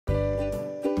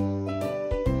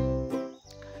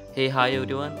Hey, hi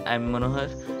everyone, I'm Manohar.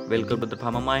 Welcome to the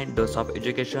Pharma Mind, Dose of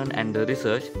Education and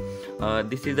Research.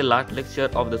 This is the last lecture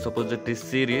of the Suppository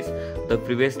series. The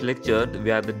previous lecture we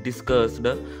have discussed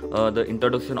the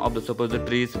introduction of the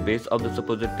suppositories, base of the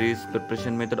suppositories,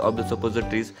 preparation method of the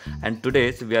suppositories, and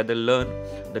today we have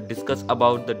discuss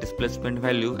about the displacement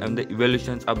value and the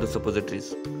evaluations of the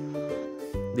suppositories.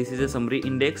 This is a summary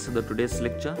index of the today's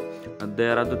lecture.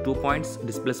 There are the 2 points,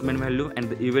 displacement value and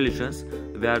the evaluations.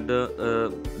 We are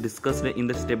discussed in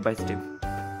the step by step.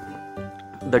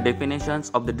 The definitions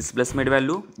of the displacement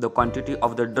value: the quantity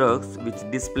of the drugs which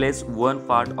displace one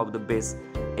part of the base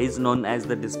is known as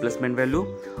the displacement value.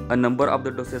 A number of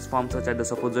the dosage forms such as the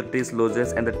suppositories,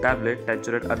 lozenges and the tablet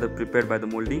tincture are prepared by the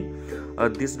molding.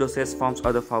 These dosage forms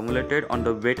are formulated on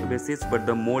the weight basis, but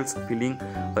the molds filling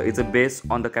is based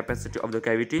on the capacity of the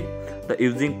cavity. The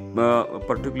using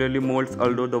particularly molds,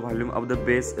 although the volume of the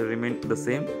base remain the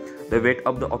same. The weight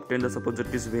of the obtained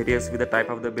suppositories varies with the type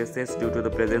of the bases due to the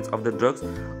presence of the drugs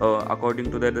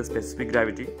according to the specific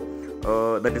gravity.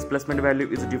 The displacement value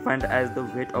is defined as the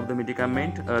weight of the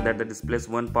medicament that displaces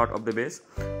one part of the base.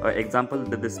 Example: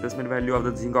 the displacement value of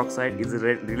the zinc oxide is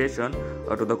relation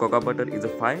to the cocoa butter is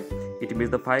 5. It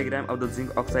means the 5 gram of the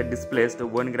zinc oxide displaced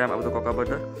 1 gram of the cocoa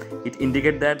butter. It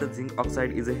indicates that the zinc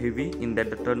oxide is heavy in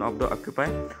that the turn of the occupy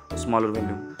smaller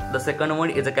value. The second one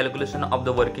is a calculation of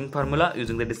the working formula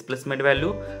using the displacement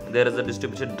value. There is a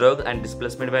distributed drug and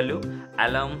displacement value: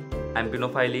 alum,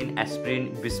 ampinophylline, aspirin,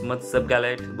 bismuth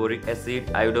subgallate, boric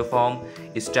acid, iodoform,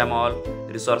 istamol,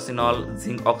 resorcinol,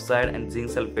 zinc oxide and zinc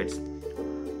sulfates.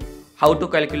 How to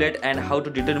calculate and how to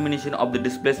determination of the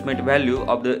displacement value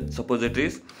of the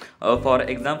suppositories. For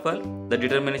example, the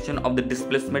determination of the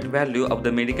displacement value of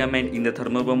the medicament in the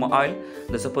thermobromo oil.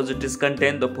 The suppositories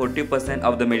contain the 40%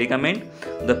 of the medicament.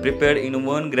 The prepared in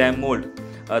 1 gram mold.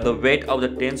 The weight of the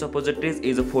 10 suppositories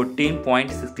is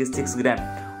 14.66 gram.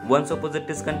 One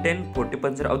suppositories contain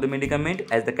 40% of the medicament.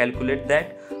 As they calculate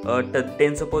that the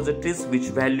 10 suppositories which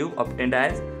value obtained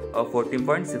as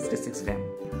 14.66 gram.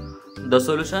 The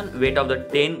solution: weight of the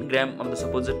 10 gram of the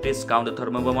suppositories count the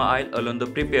thermobromo oil alone the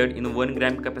prepared in 1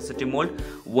 gram capacity mold.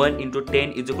 1 into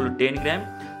 10 is equal to 10 gram.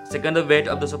 Second, the weight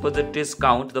of the suppositories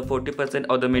count the 40%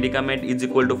 of the medicament is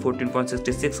equal to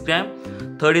 14.66 gram.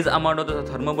 Third is amount of the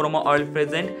thermobromo oil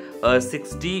present,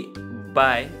 60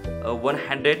 by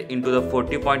 100 into the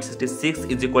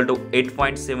 40.66 is equal to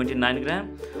 8.79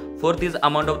 gram. Fourth is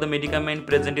amount of the medicament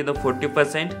present in the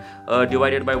 40%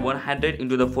 divided by 100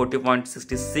 into the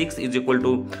 40.66 is equal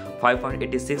to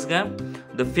 5.86 gram.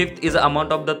 The fifth is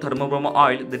amount of the thermobromo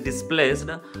oil that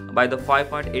displaced by the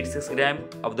 5.86 gram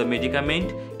of the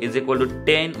medicament is equal to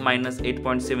 10 minus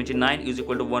 8.79 is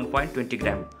equal to 1.20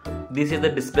 gram. This is the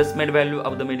displacement value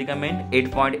of the medicament.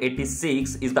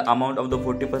 8.86 is the amount of the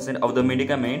 40% of the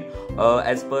medicament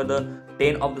as per the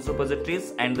 10 of the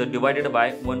suppositories, and the divided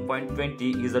by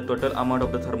 1.20 is the total amount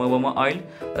of the thermobromo oil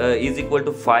is equal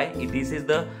to 5. This is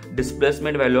the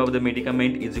displacement value of the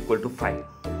medicament is equal to 5.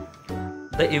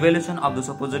 The evaluation of the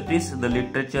suppositories: the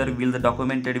literature will be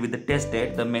documented with the test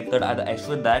date. The method are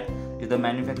assured that is the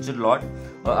manufactured lot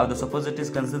of the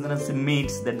suppositories consistency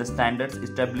meets that the standards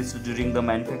established during the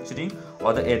manufacturing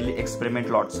or the early experiment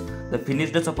lots. The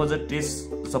finished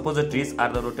suppositories are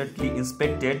rotally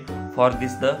inspected for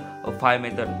this the 5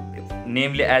 method,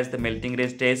 namely as the melting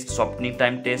rate test, softening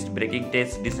time test, breaking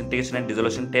test, disintegration and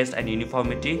dissolution test, and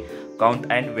uniformity, count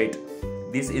and weight.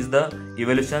 This is the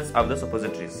evaluations of the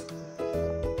suppositories.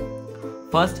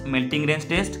 First, melting range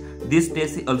test. This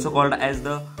test is also called as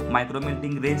the micro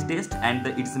melting range test, and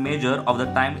its measure of the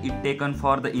time it taken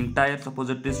for the entire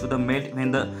suppositories to the melt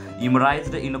when the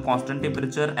immersed in a constant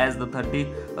temperature as the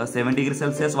 37 degrees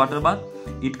Celsius water bath.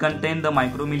 It contains the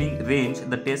micro milling range.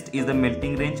 The test is the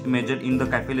melting range measured in the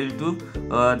capillary tube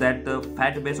that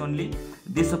fat base only.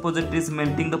 This suppositories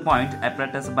melting the point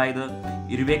apparatus by the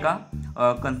Eureka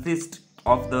consists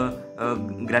of the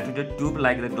graduated tube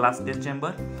like the glass test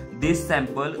chamber. This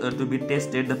sample to be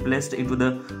tested placed into the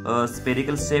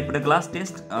spherical shaped glass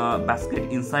test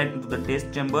basket inside into the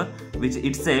test chamber, which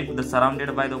itself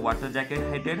surrounded by the water jacket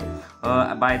heated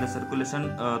by the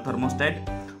circulation thermostat.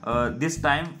 This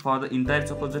time for the entire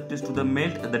suppositories to the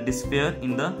melt, the despair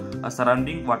in the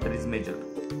surrounding water is measured.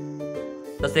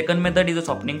 The second method is the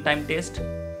softening time test.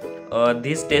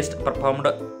 This test performed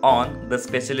on the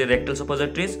specially rectal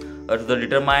suppositories. to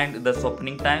determine the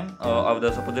opening time of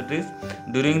the suppositories.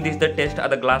 During this, the test at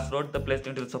the glass rod, the placed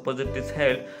into the suppositories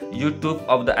held U-tube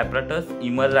of the apparatus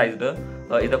immersed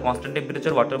in the constant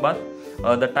temperature water bath.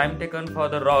 The time taken for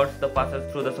the rods the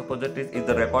passes through the suppositories is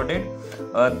recorded.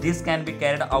 This can be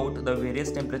carried out the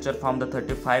various temperature from the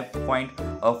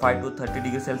 35.5 to 30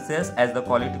 degrees Celsius as the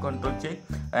quality control check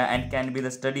and can be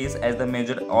the studies as the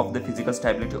measure of the physical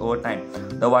stability over time.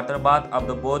 The water bath of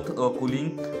the both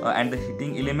cooling and the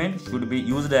heating element should be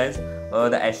used as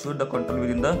the assured the control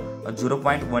within the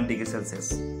 0.1 degree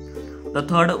Celsius. The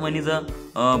third one is a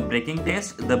breaking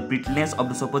test. The brittleness of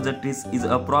the suppositories is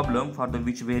a problem for the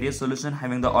which various solutions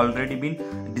having already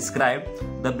been described.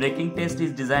 The breaking test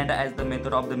is designed as the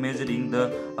method of the measuring the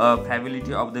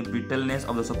friability of the brittleness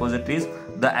of the suppositories.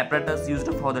 The apparatus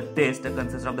used for the test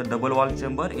consists of the double wall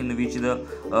chamber in which the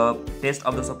test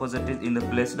of the suppositories is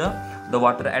placed. The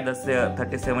water at the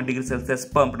 37 degrees Celsius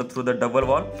pumped through the double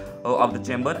wall of the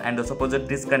chamber, and the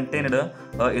suppositories contained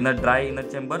in a dry inner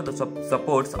chamber. The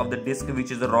supports of the disc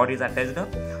which is the rod is attached.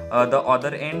 The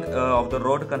other end of the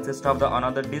rod consists of the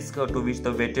another disc to which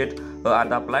the weighted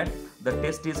are applied. The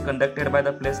test is conducted by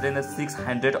the placed in the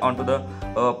 600 onto the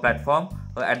platform.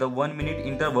 At the 1 minute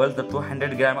intervals, the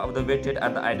 200 gram of the weighted are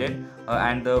the added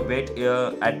and the weight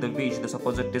at the which the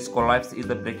suppositories collapse is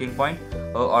the breaking point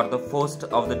or the force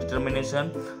of the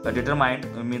determination determined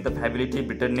means the friability,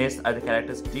 bitterness are the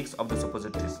characteristics of the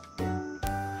suppositories.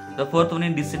 The fourth one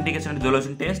is disintegration and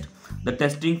dissolution test. The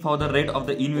testing for the rate of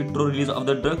the in vitro release of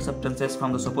the drug substances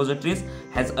from the suppositories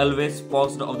has always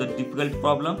posed of the difficult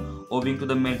problem owing to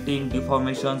the melting,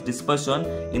 deformations, dispersion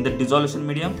in the dissolution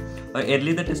medium.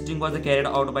 Early the testing was carried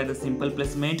out by the simple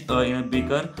placement in a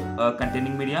beaker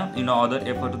containing medium. In other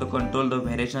effort to control the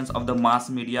variations of the mass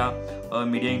media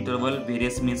interval,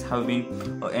 various means have been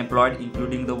employed,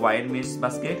 including the wide mesh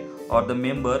basket or the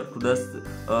member to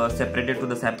the separated to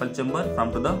the sample chamber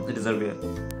from to the reservoir.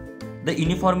 The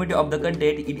uniformity of the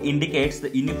content, it indicates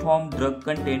the uniform drug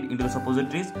content into the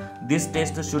suppositories. This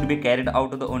test should be carried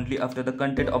out only after the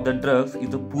content of the drugs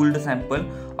is the pooled sample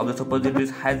of the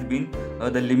suppositories has been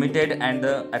the limited and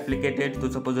the applicated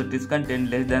to suppositories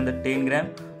content less than the 10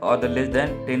 gram or the less than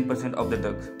 10% of the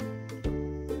drugs.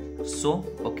 So,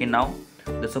 okay, now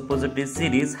the suppository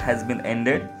series has been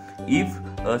ended. If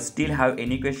still have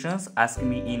any questions, ask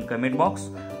me in comment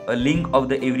box. A link of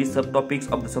the every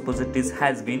subtopics of the suppositories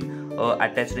has been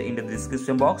attached in the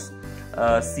description box.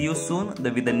 See you soon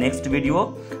with the next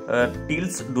video. Till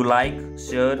do like,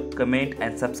 share, comment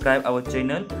and subscribe our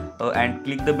channel and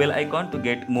click the bell icon to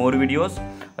get more videos.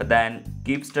 Then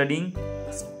keep studying.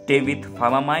 Stay with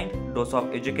Pharma Mind, dose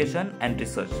of education and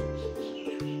research.